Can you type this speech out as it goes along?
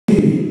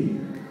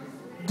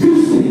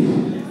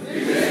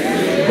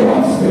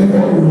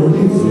favor will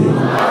locate me.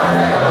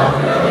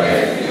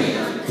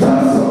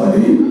 Tell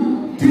somebody,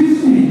 this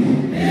week,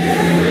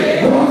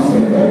 God's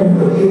favor will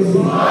locate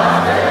me. And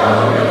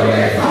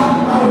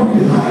I will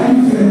be highly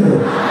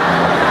favored.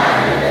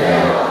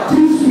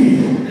 This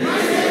week,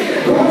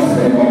 God's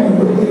favor will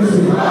locate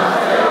me.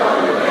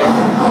 And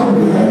I will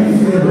be highly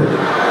favored.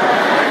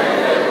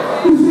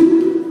 You see,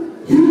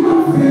 human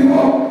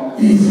favor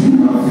is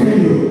human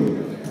failure.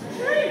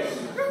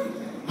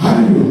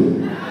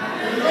 Hallelujah.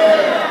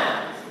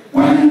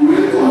 When you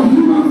wait on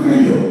human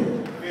failure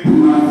is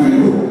human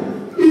failure.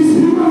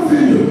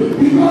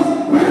 Because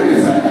when they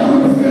say they're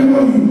going to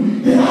favor you,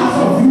 they ask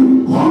of you,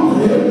 come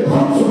today,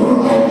 come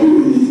tomorrow, I'll give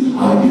you this,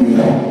 I'll give you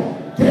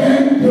that. Then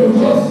they'll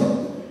just,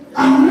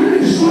 and when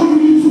they show you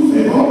little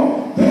favor,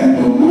 then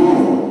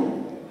tomorrow,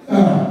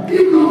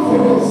 if not for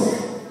us,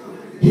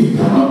 he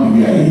cannot be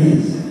where he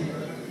is.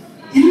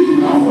 If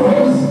not for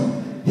us,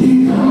 he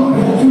cannot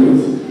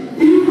graduate.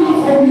 If not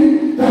for me,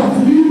 that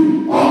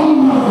leave all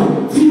my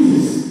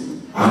thesis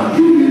and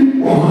give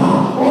him or her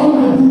all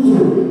my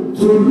book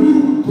to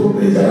read, to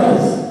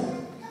plagiarize.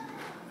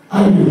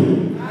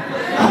 Hallelujah.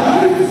 I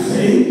like to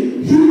say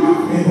human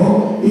favor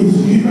is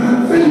human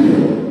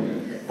failure.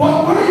 But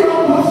when you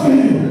have God's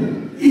failure,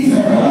 it's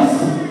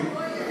everlasting.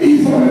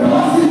 It's from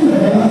everlasting to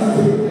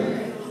everlasting.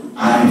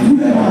 And it will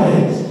never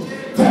end.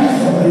 Tell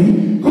somebody,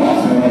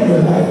 God's favor in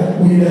your life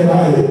will never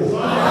end.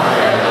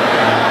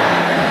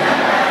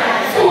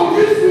 So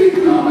this week,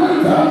 no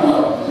matter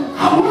what,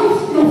 I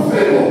want your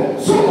favor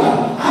so that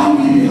I will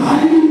be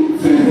highly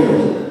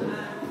favored.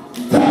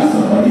 Tell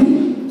somebody,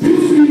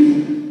 this week,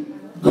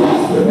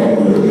 God's favor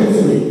will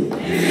locate me.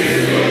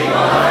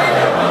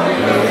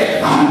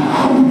 And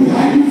I will be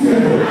highly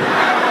favored.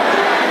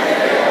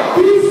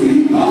 This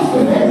week, God's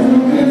favor will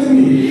locate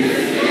me.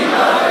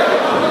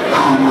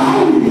 And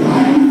I will be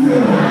highly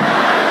favored.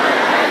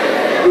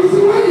 You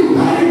see, when you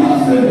carry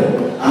God's favor,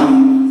 and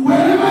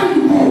wherever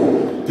you go,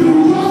 they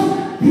will just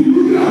be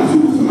looking at you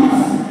with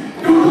mercy.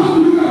 They will not be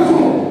looking at you,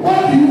 what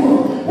do you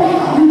want? What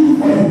can we do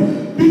for you?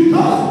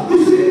 Because, you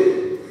see,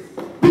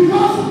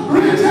 because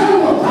Rachel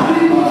was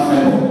carrying God's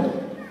favor.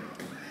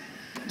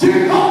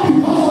 Jacob,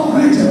 because of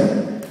Rachel,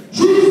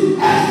 used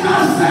extra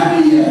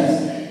 7 years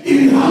in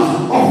the house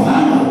of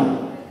Laban.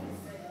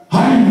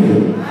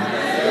 Hallelujah.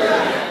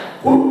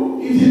 Well,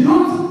 he did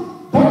not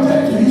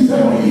budget to his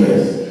 7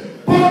 years.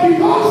 But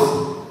because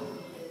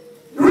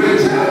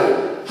Rachel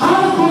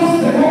has God's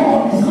favor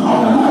on his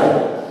life,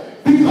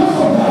 because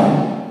of that,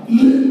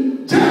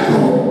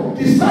 Jacob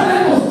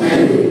decided to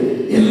stay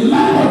in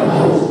Laban's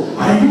house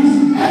and use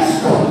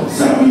extra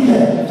 7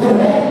 years to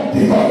work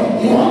because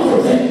he wanted to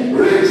take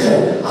Rachel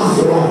as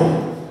a wife.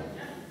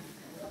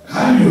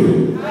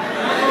 Hallelujah.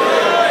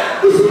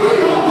 You see, when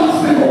you have God's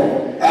favor,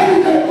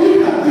 anything you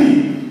can be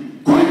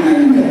going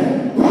anywhere,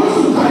 once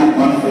you carry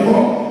God's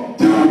favor,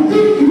 they will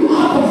take you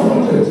out of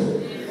budget.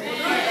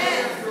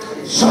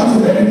 Shout to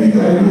the enemy,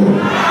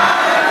 hallelujah.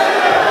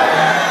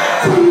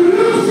 So you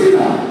will see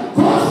that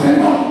God's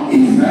favor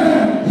is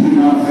very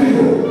human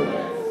favor.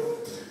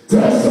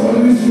 Tell somebody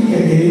this week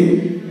again.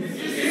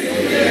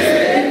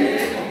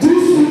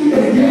 This week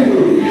again.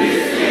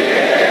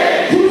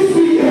 This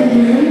week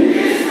again.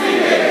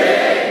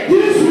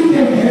 This week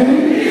again.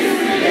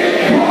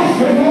 God's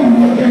favor will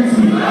locate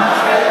me.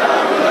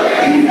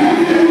 In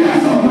every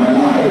areas of my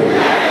life,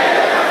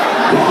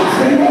 God's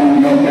favor will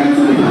locate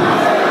me.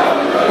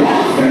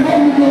 God's favor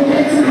will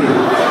locate me.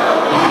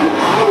 And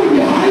I will be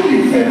highly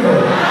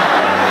favored.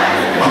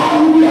 I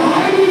will be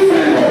highly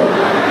favored.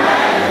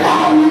 I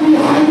will be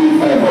highly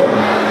favored.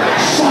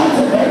 Shout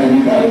a very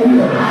big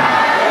hallelujah.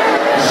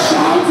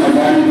 Shout a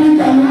very big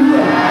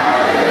hallelujah.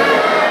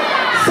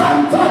 Psalm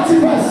 30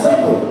 verse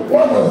 7.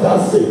 What does that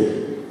say?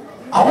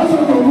 I want you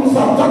to open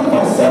Psalm 30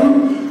 verse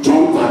 7,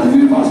 John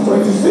 33 verse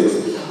 26,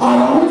 and I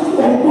want you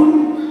to open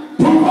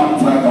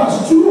Proverbs 12 verse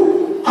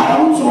 2, and I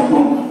want you to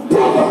open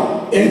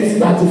Proverbs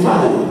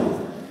 8:35.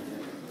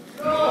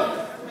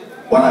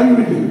 What are you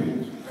reading?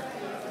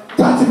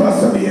 30 verse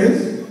 7, yes?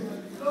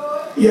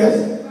 Yes?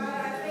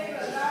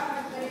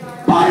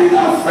 By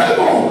the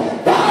favor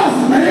that has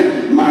made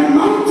my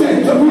mountain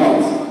to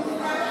what?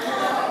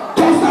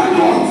 To stand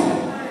what?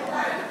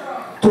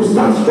 To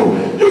stand strong.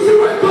 You see,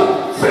 when God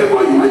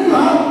favor you, when you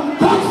have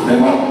God's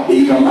favor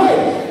in your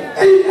life,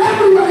 and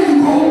everywhere you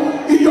go,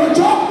 in your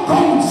job,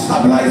 God will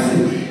stabilize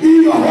you.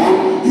 In your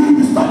home, you will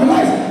be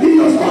stabilized. In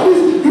your studies,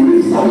 you will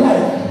be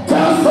stabilized.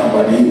 Tell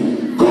somebody,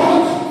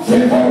 God's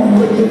favor will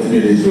locate me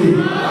this week.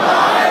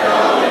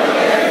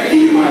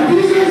 In my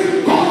business,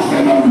 God's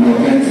favor will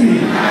locate me.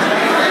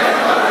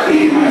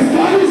 In my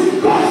studies,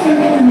 God's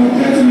favor will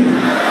locate me.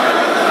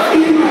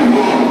 In my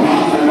home,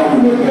 God's favor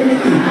will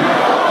locate me.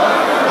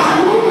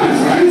 Among my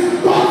friends,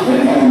 God's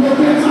favor will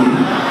locate me.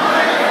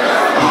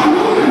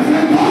 Among my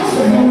friends, God's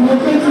favor will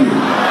locate me.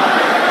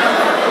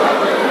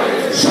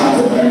 Shout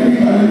a very big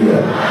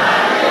hallelujah.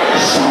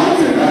 Shout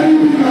a very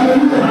big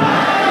hallelujah.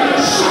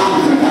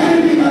 Shout a very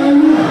big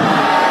hallelujah.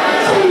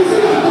 So you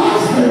see that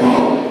God's favor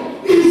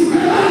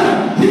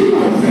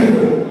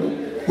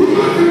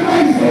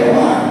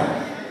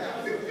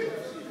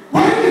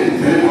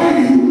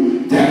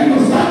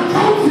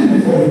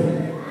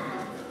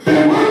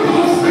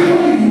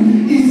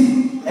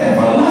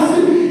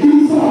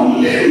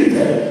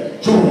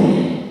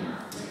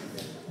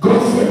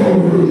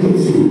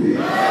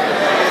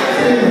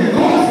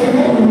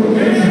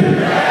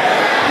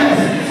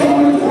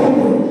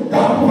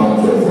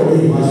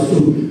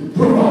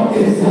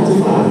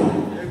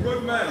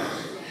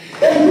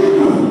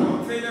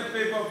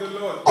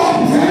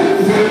obtain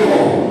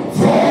favor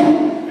from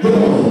the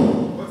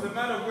Lord. But the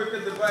man of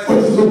wicked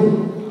devices.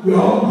 We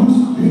are all good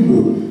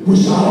people. We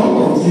shall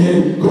all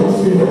obtain God's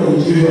favor in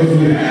Jesus'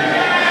 name.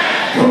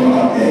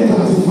 Proverbs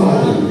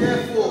 8:35.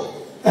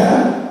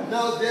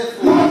 Now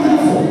therefore,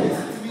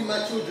 listen to me, my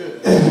children.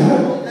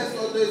 Bless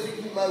all those who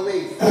keep my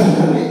ways.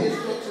 Obey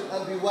instruction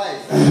and be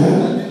wise, and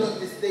do not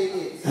disdain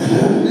it.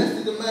 Blessed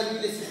is the man who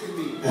listens to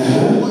me,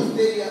 walks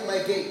daily at my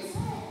gates.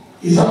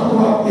 Is that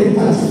Proverbs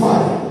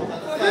 8:35?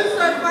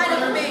 Whoso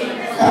findeth me,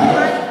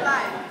 findeth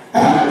life.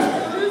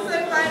 Whoso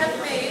findeth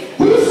me,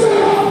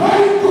 Whosoever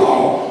finds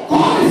God,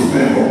 God is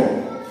favor.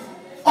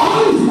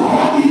 All his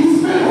power is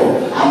favor.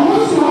 And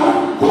once you have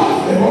God's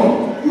favor,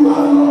 you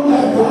have long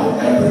life, you have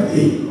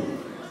everything.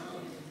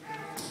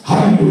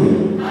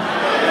 Hallelujah.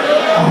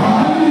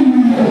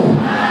 Hallelujah.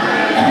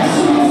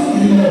 Exodus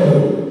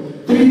 11,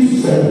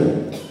 3-7.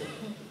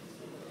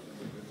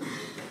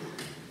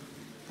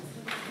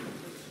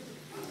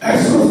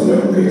 Exodus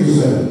 11,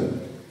 3-7.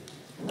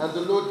 And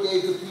the Lord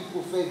gave the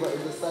people favor in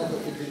the sight of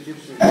the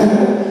Egyptians. As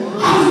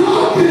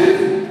Lord gave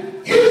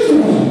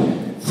Israel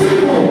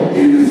favor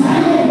in the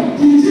sight of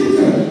the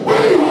Egyptians.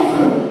 When you have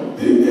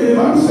the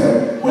Bible said,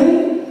 when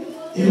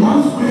a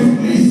man's ways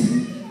please,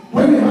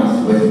 when a man's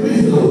ways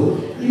please the Lord,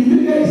 he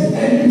makes his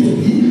enemy to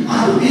be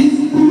at his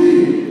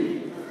will.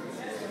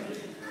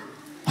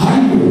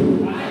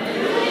 Hallelujah.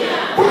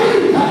 When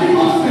you carry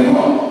God's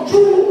favor,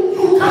 you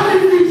carry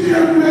victory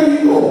everywhere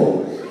you go.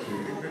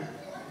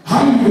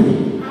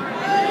 Hallelujah.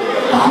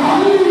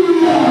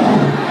 Hallelujah.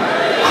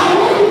 I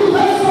want you to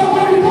let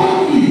somebody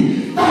boldly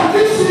that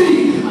this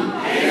week,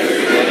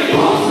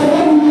 God's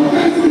favor will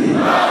locate me.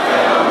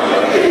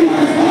 In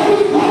my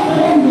studies, God's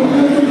favor will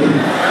locate me.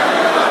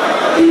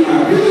 In my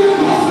business,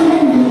 God's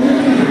favor will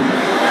locate me.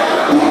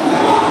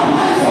 Whatever I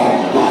apply for,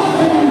 God's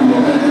favor will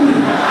locate me.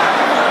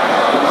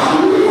 I'm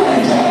looking for a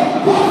job,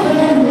 God's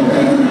favor will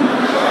locate me.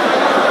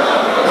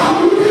 I'm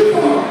looking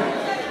for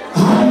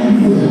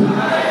hallelujah.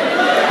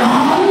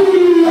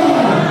 Hallelujah.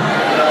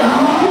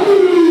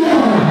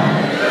 Hallelujah.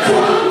 So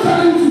I'm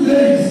telling you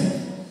today,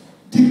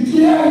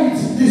 declare it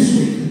this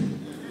week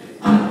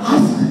and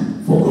ask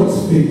for God's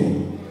favor.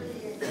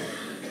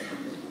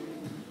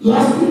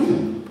 Last week,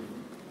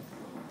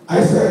 I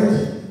said,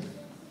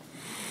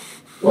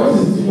 what is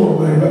the theme of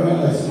my Bible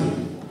last week?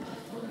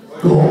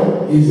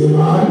 God is a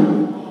man.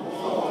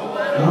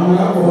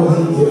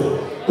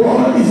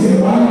 God is a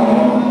man of.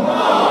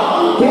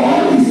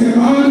 God is a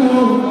man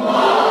of.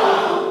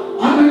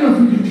 How many of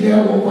you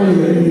declare what you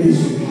are doing this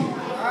week?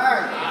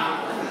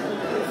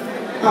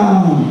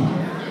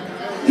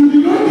 You do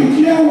not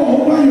declare what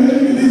you are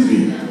doing this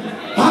week.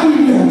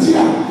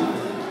 Hallelujah.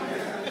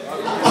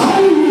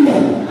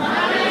 Hallelujah.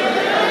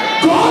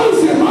 God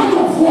is a man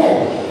of war,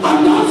 and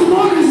that's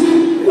one reason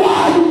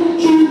why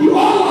you will be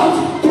all out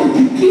to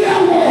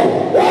declare war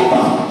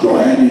over your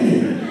enemy.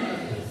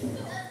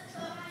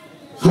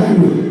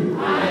 Hallelujah.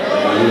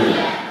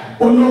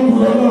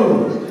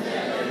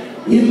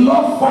 He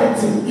loved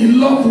fighting, he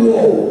loved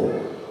war.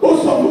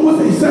 Also,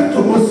 Moses said to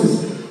Moses,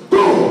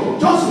 go,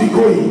 just be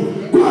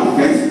going. Go and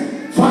face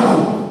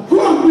Pharaoh. Go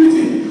and meet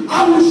him. I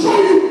will show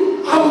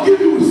you, I will give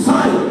you a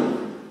sign.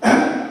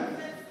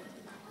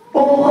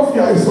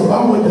 Onafuye is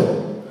about wonder.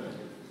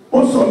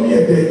 Also, me a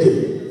dead.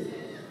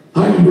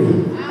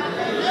 Hallelujah.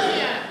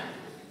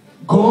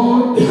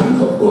 God, the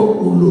hands of God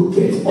will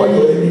locate all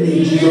your enemies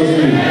in Jesus'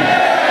 name.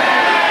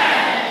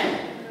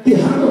 The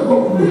hand of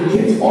God will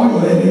locate all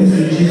your enemies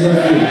in Jesus'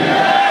 name.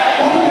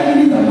 All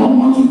enemies that don't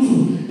want you to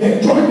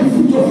enjoy the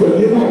fruit of your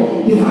labor,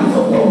 the hands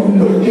of God will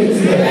locate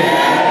them.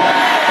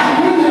 And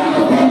when the hand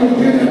of God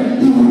locates them,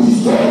 He will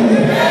destroy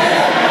them.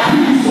 He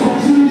will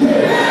subdue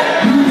them.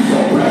 He will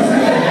suppress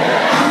them.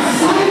 And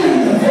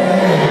silence them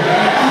forever.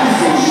 And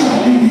so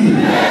shall it be.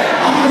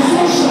 And so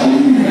shall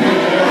it be.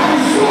 And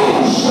so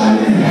shall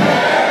it be.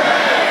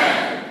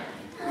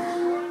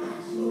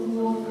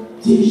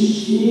 The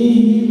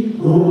sheep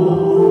go,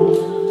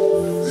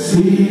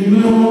 see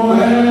no